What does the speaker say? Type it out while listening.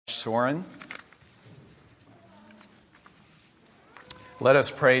Soren. Let us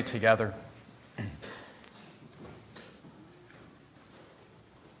pray together.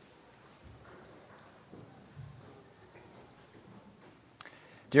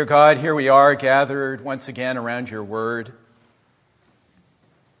 Dear God, here we are gathered once again around your word.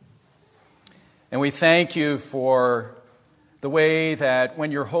 And we thank you for the way that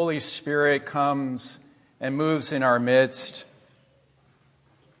when your Holy Spirit comes and moves in our midst,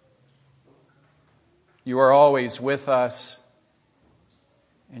 you are always with us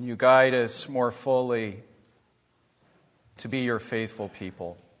and you guide us more fully to be your faithful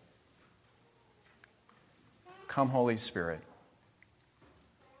people. Come, Holy Spirit.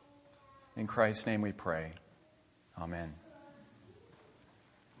 In Christ's name we pray. Amen.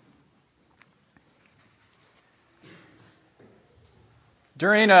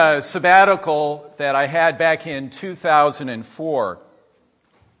 During a sabbatical that I had back in 2004,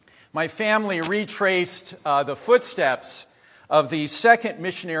 my family retraced the footsteps of the second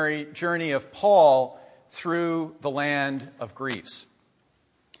missionary journey of Paul through the land of Greece.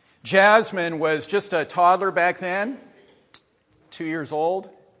 Jasmine was just a toddler back then, 2 years old,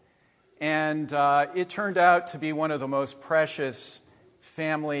 and it turned out to be one of the most precious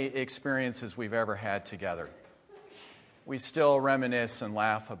family experiences we've ever had together. We still reminisce and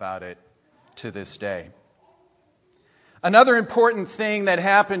laugh about it to this day. Another important thing that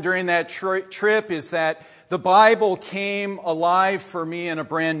happened during that trip is that the Bible came alive for me in a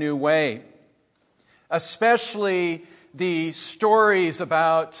brand new way, especially the stories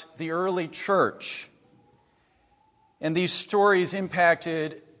about the early church. And these stories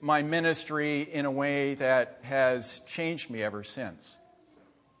impacted my ministry in a way that has changed me ever since.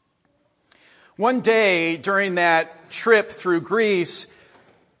 One day during that trip through Greece,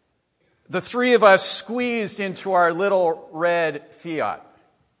 the three of us squeezed into our little red Fiat,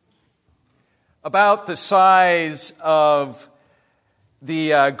 about the size of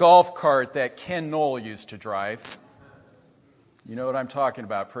the golf cart that Ken Knoll used to drive. You know what I'm talking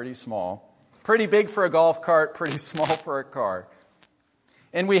about, pretty small. Pretty big for a golf cart, pretty small for a car.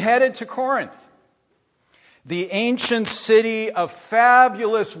 And we headed to Corinth, the ancient city of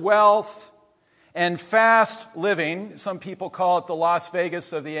fabulous wealth and fast living. Some people call it the Las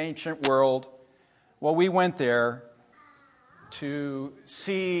Vegas of the ancient world. Well, we went there to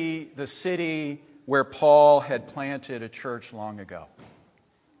see the city where Paul had planted a church long ago.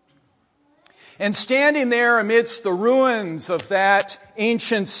 And standing there amidst the ruins of that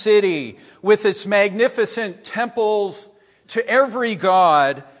ancient city with its magnificent temples to every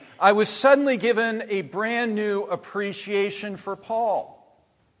god, I was suddenly given a brand new appreciation for Paul.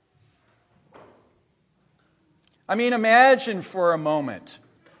 I mean, imagine for a moment,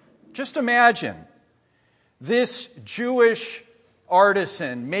 just imagine this Jewish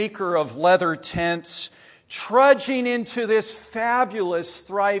artisan, maker of leather tents, trudging into this fabulous,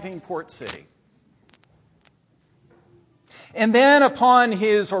 thriving port city. And then upon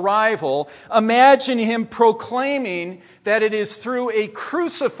his arrival, imagine him proclaiming that it is through a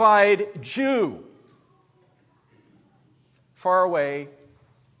crucified Jew far away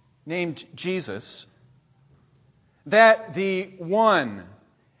named Jesus that the one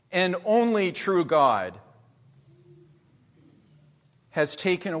and only true God has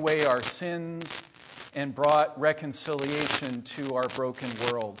taken away our sins and brought reconciliation to our broken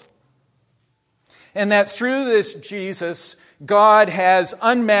world. And that through this Jesus, God has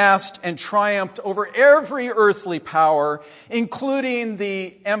unmasked and triumphed over every earthly power, including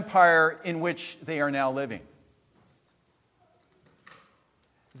the empire in which they are now living.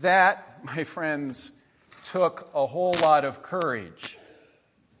 That, my friends, took a whole lot of courage,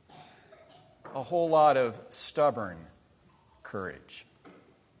 a whole lot of stubborn courage.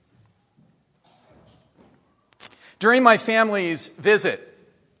 During my family's visit,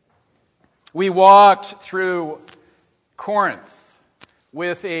 we walked through Corinth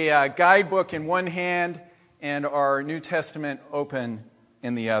with a guidebook in one hand and our New Testament open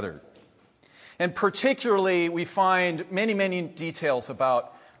in the other. And particularly, we find many, many details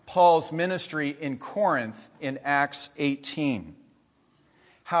about Paul's ministry in Corinth in Acts 18.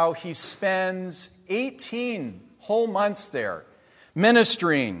 How he spends 18 whole months there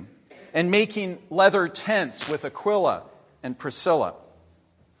ministering and making leather tents with Aquila and Priscilla.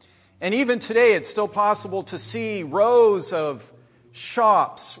 And even today, it's still possible to see rows of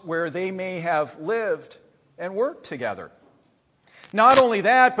shops where they may have lived and worked together. Not only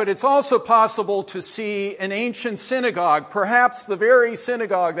that, but it's also possible to see an ancient synagogue, perhaps the very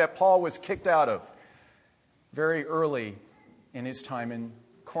synagogue that Paul was kicked out of very early in his time in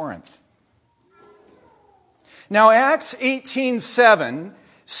Corinth. Now, Acts 18:7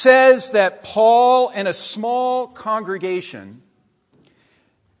 says that Paul and a small congregation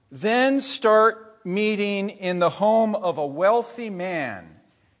then start meeting in the home of a wealthy man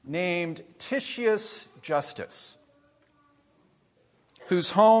named Titius Justus,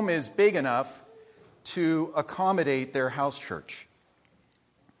 whose home is big enough to accommodate their house church.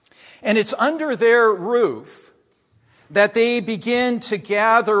 And it's under their roof that they begin to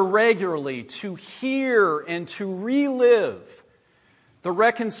gather regularly to hear and to relive the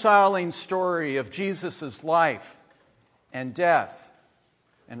reconciling story of Jesus' life and death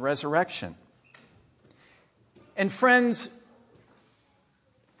and resurrection. And friends,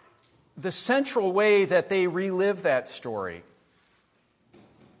 the central way that they relive that story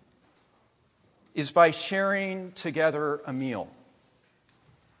is by sharing together a meal.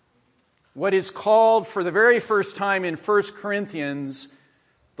 What is called for the very first time in 1 Corinthians,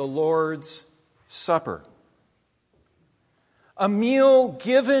 the Lord's Supper. A meal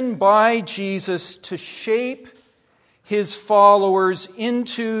given by Jesus to shape his followers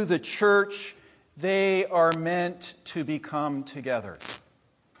into the church they are meant to become together.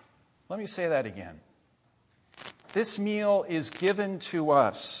 Let me say that again. This meal is given to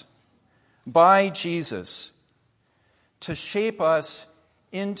us by Jesus to shape us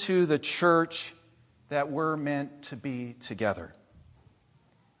into the church that we're meant to be together.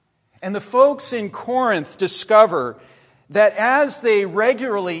 And the folks in Corinth discover that as they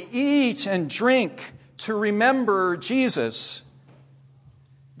regularly eat and drink to remember Jesus,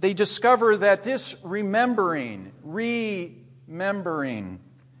 they discover that this remembering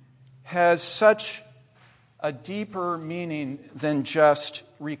has such a deeper meaning than just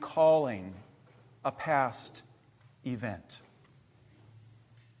recalling a past event.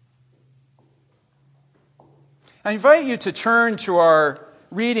 I invite you to turn to our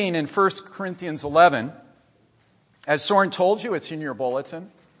reading in 1 Corinthians 11. As Soren told you, it's in your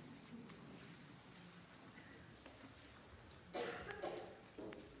bulletin.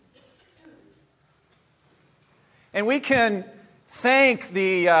 And we can thank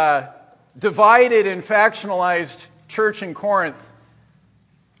the divided and factionalized church in Corinth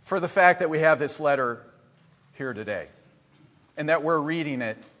for the fact that we have this letter here today and that we're reading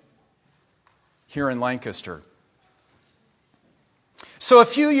it here in Lancaster. So a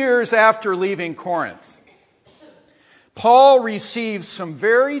few years after leaving Corinth, Paul receives some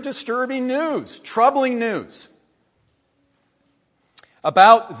very disturbing news, troubling news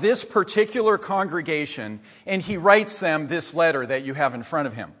about this particular congregation, and he writes them this letter that you have in front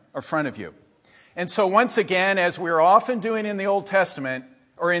of you. And so once again, as we're often doing in the Old Testament,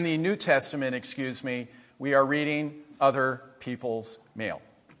 or in the New Testament, we are reading other people's mail.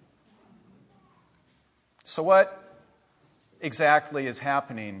 So what exactly is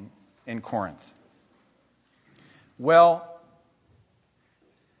happening in Corinth? Well,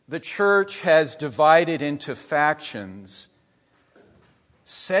 the church has divided into factions,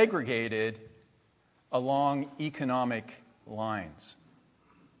 segregated along economic lines.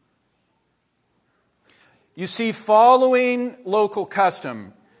 You see, following local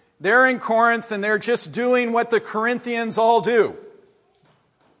custom, they're in Corinth and they're just doing what the Corinthians all do.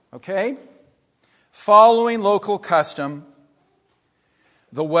 Okay? Following local custom,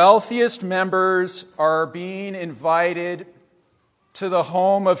 the wealthiest members are being invited to the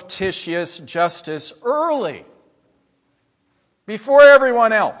home of Titius Justus early, before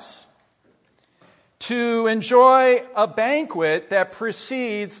everyone else, to enjoy a banquet that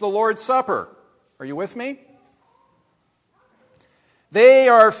precedes the Lord's Supper. Are you with me? They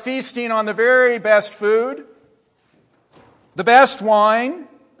are feasting on the very best food, the best wine,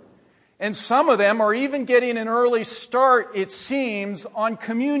 and some of them are even getting an early start, it seems, on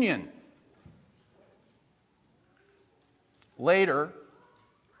communion. Later,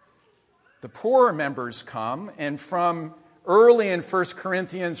 the poorer members come, and from early in 1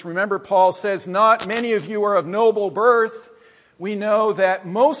 Corinthians, remember Paul says, not many of you are of noble birth. We know that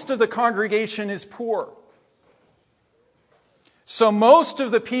most of the congregation is poor. So most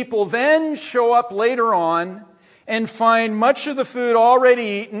of the people then show up later on and find much of the food already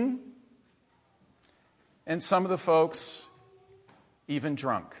eaten, and some of the folks even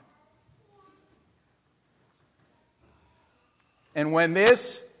drunk. And when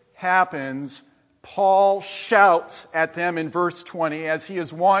this happens, Paul shouts at them in verse 20, as he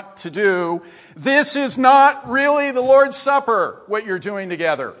is wont to do, "This is not really the Lord's Supper, what you're doing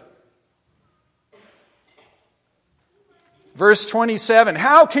together." Verse 27,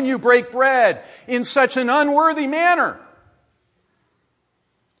 "How can you break bread in such an unworthy manner?"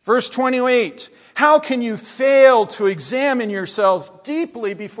 Verse 28, "How can you fail to examine yourselves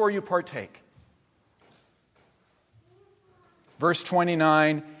deeply before you partake?" Verse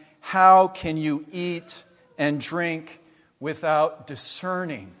 29, how can you eat and drink without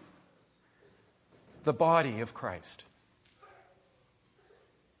discerning the body of Christ?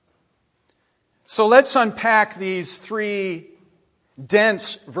 So let's unpack these three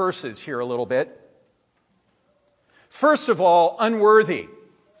dense verses here a little bit. First of all, unworthy.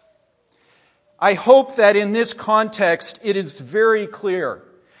 I hope that in this context it is very clear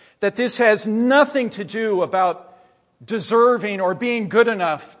that this has nothing to do about deserving or being good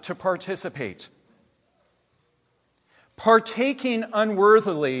enough to participate. Partaking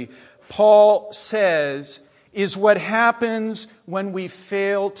unworthily, Paul says, is what happens when we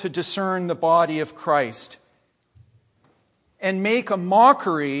fail to discern the body of Christ and make a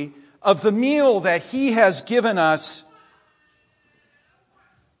mockery of the meal that He has given us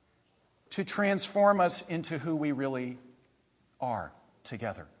to transform us into who we really are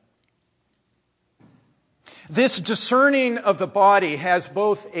together. This discerning of the body has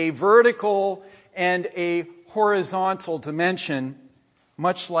both a vertical and a horizontal dimension,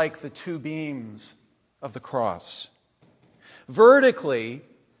 much like the two beams of the cross. Vertically,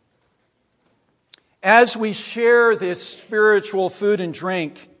 as we share this spiritual food and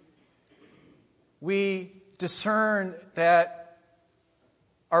drink, we discern that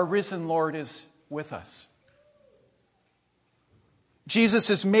our risen Lord is with us. Jesus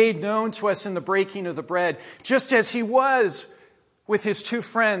is made known to us in the breaking of the bread, just as He was with His two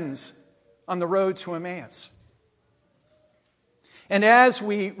friends on the road to Emmaus. And as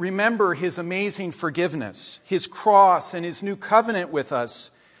we remember His amazing forgiveness, His cross, and His new covenant with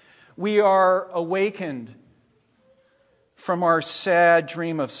us, we are awakened from our sad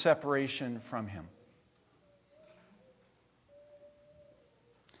dream of separation from Him.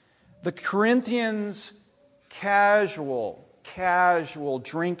 The Corinthians' casual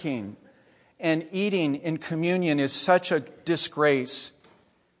drinking and eating in communion is such a disgrace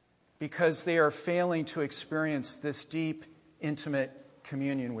because they are failing to experience this deep, intimate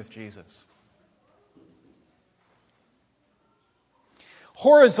communion with Jesus.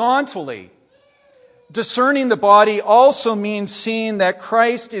 Horizontally, discerning the body also means seeing that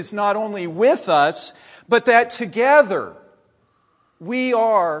Christ is not only with us, but that together we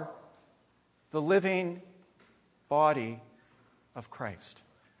are the living body of Christ.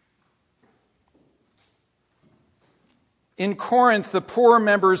 In Corinth, the poor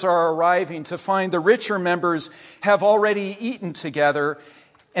members are arriving to find the richer members have already eaten together.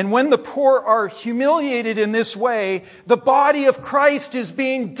 And when the poor are humiliated in this way, the body of Christ is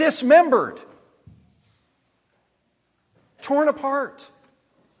being dismembered, torn apart.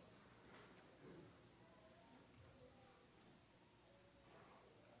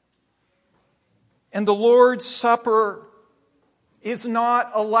 And the Lord's Supper is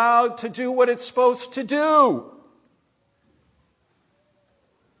not allowed to do what it's supposed to do,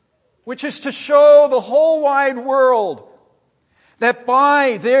 which is to show the whole wide world that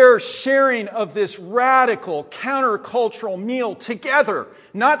by their sharing of this radical, countercultural meal together,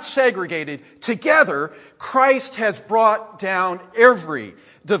 not segregated, together, Christ has brought down every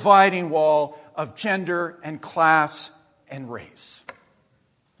dividing wall of gender and class and race.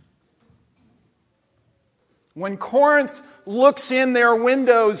 When Corinth looks in their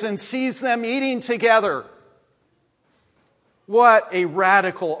windows and sees them eating together, what a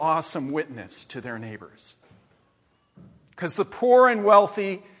radical, awesome witness to their neighbors. Because the poor and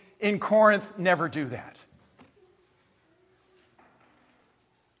wealthy in Corinth never do that.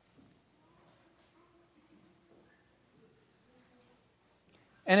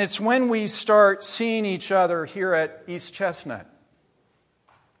 And it's when we start seeing each other here at East Chestnut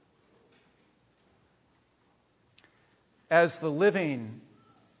as the living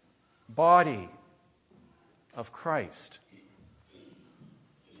body of Christ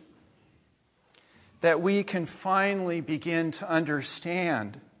that we can finally begin to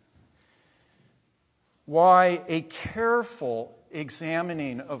understand why a careful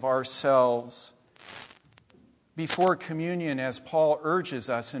examining of ourselves before communion, as Paul urges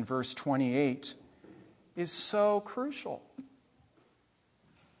us in verse 28, is so crucial.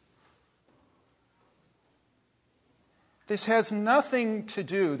 This has nothing to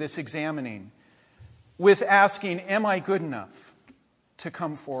do, this examining, with asking, am I good enough to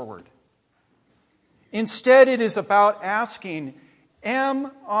come forward? Instead, it is about asking, am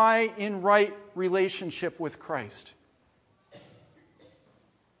I in right relationship with Christ?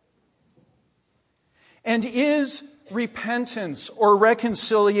 And is repentance or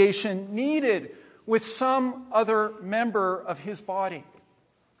reconciliation needed with some other member of His body,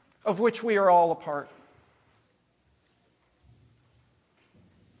 of which we are all a part?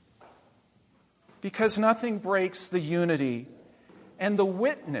 Because nothing breaks the unity and the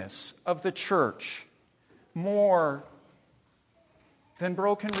witness of the church more than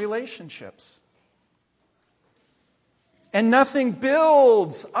broken relationships. And nothing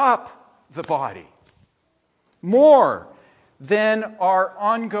builds up the body more than our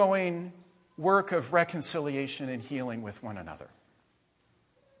ongoing work of reconciliation and healing with one another.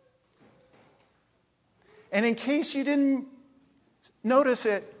 And in case you didn't notice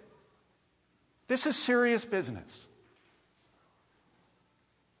it, this is serious business.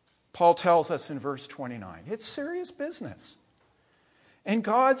 Paul tells us in verse 29, it's serious business. And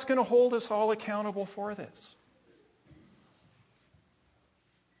God's going to hold us all accountable for this.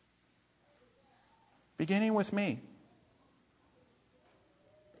 Beginning with me.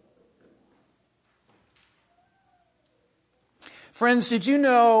 Friends, did you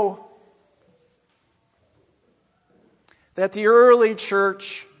know that the early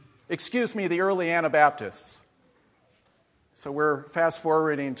church, the early Anabaptists, so we're fast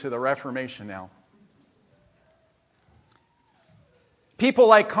forwarding to the Reformation now. People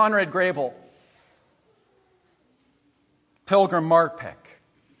like Conrad Grebel, Pilgrim Marpeck,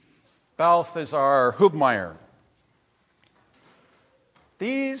 Balthasar Hubmaier.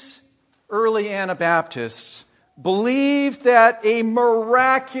 These early Anabaptists believed that a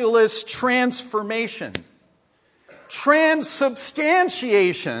miraculous transformation,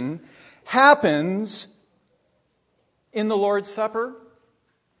 transubstantiation, happens in the Lord's Supper.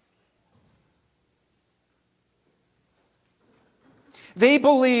 They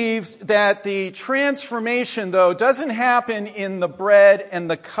believed that the transformation, though, doesn't happen in the bread and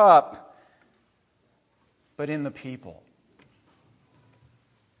the cup, but in the people.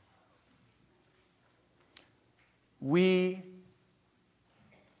 We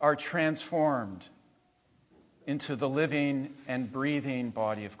are transformed into the living and breathing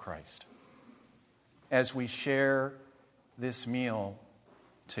body of Christ as we share this meal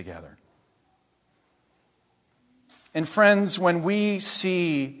together. And friends, when we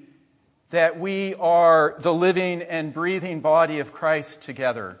see that we are the living and breathing body of Christ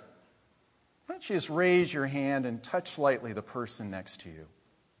together, why don't you just raise your hand and touch lightly the person next to you?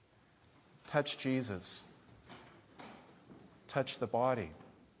 Touch Jesus. Touch the body.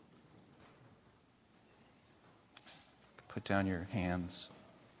 Put down your hands.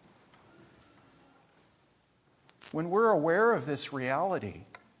 When we're aware of this reality,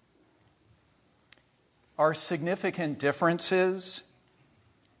 our significant differences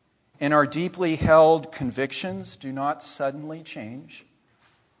and our deeply held convictions do not suddenly change,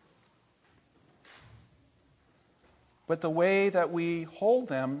 but the way that we hold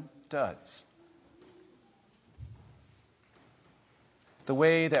them does. The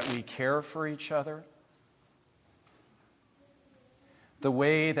way that we care for each other, the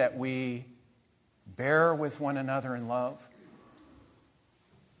way that we bear with one another in love,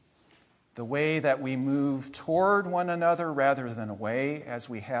 the way that we move toward one another rather than away, as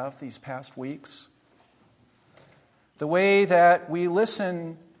we have these past weeks, the way that we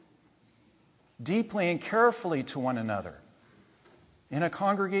listen deeply and carefully to one another in a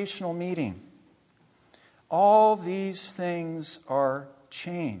congregational meeting. All these things are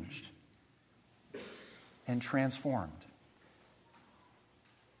changed and transformed.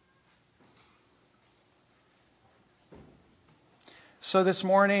 So this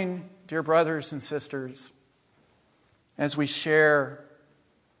morning, dear brothers and sisters, as we share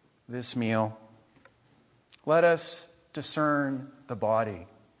this meal, let us discern the body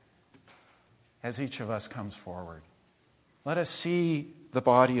as each of us comes forward. Let us see the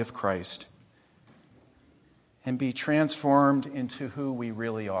body of Christ and be transformed into who we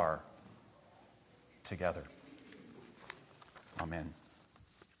really are together. Amen.